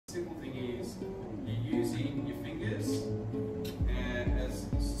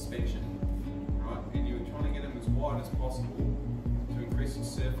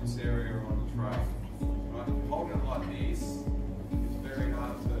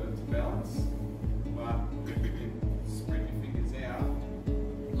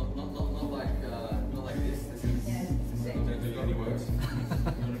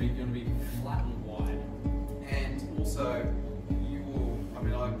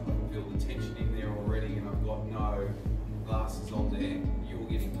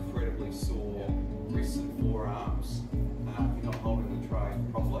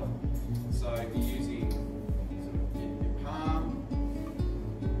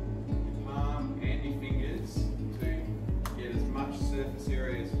surface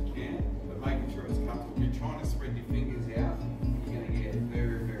area as you can, but making sure it's comfortable. If you're trying to spread your fingers out, you're going to get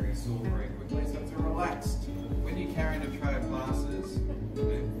very, very sore very quickly. So it's a relaxed. When you're carrying a tray of glasses,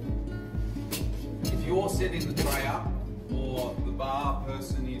 if you're setting the tray up, or the bar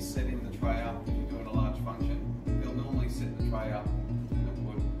person is setting the tray up, if you're doing a large function, they'll normally set the tray up and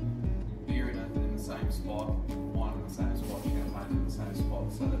put beer in it in the same spot, wine in the same spot, champagne in the same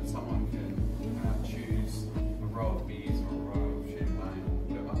spot, so that someone can choose a row of beers or a row of champagne or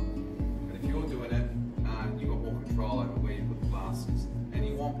whatever. But if you're doing it, you've got more control over where you put the glasses. And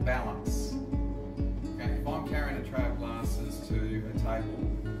you want balance. Okay, if I'm carrying a tray of glasses to a table,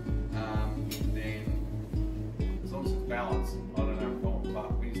 then as long as it's balanced, I don't have a problem,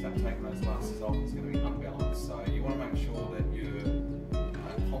 but when you start taking those glasses off, it's going to be unbalanced. So you want to make sure that you're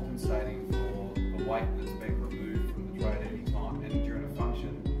compensating for the weight that's being removed from the tray at any time. And during a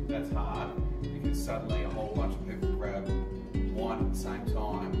function, that's hard because suddenly a whole bunch of people grab wine at the same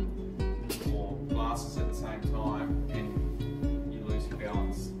time or glasses at the same time, and you lose your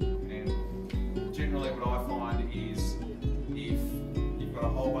balance. And generally what I find is if you've got a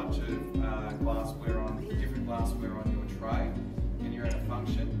whole bunch of different glassware on your tray, and you're at a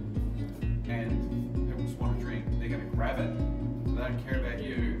function and people just want to drink, they're going to grab it. They don't care about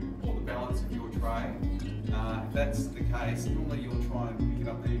you or the balance of your tray. If that's the case, normally you'll try and pick it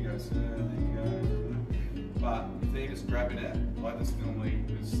up. There you go, sir. There you go. But if they're just grabbing it, I just normally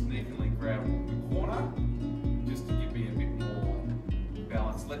sneakily grab the corner just to give me a bit more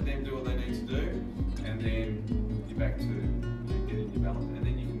balance. Let them do what they need to do, and then you're back to getting your balance, and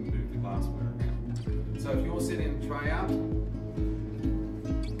then you can move the glassware around. So if you're setting the tray up,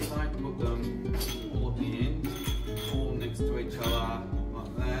 don't put them all at the end, all next to each other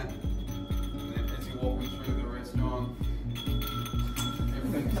like that. And then as you're walking through the restaurant,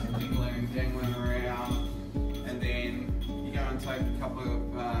 everything's dingling and dangling around. And then you go and take a couple of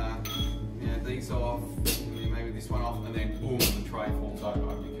these off, and then maybe this one off, and then boom, the tray falls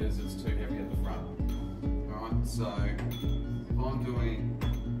over because it's too heavy at the front. Alright, so if I'm doing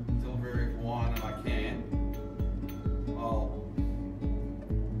delivery of wine and I can, I'll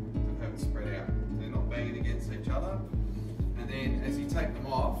have it spread out. They're not banging against each other. And then as you take them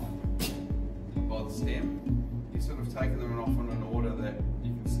off by the stem, you're sort of taking them off in an order that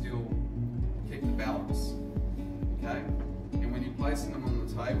you can still keep the balance. Okay? And when you're placing them on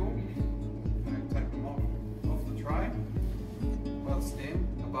the table, take them off the tray, by the stem,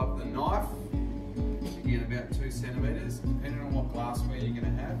 above the knife, again about 2 centimetres, depending on what glassware you're going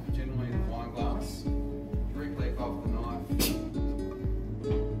to have, generally in a wine glass.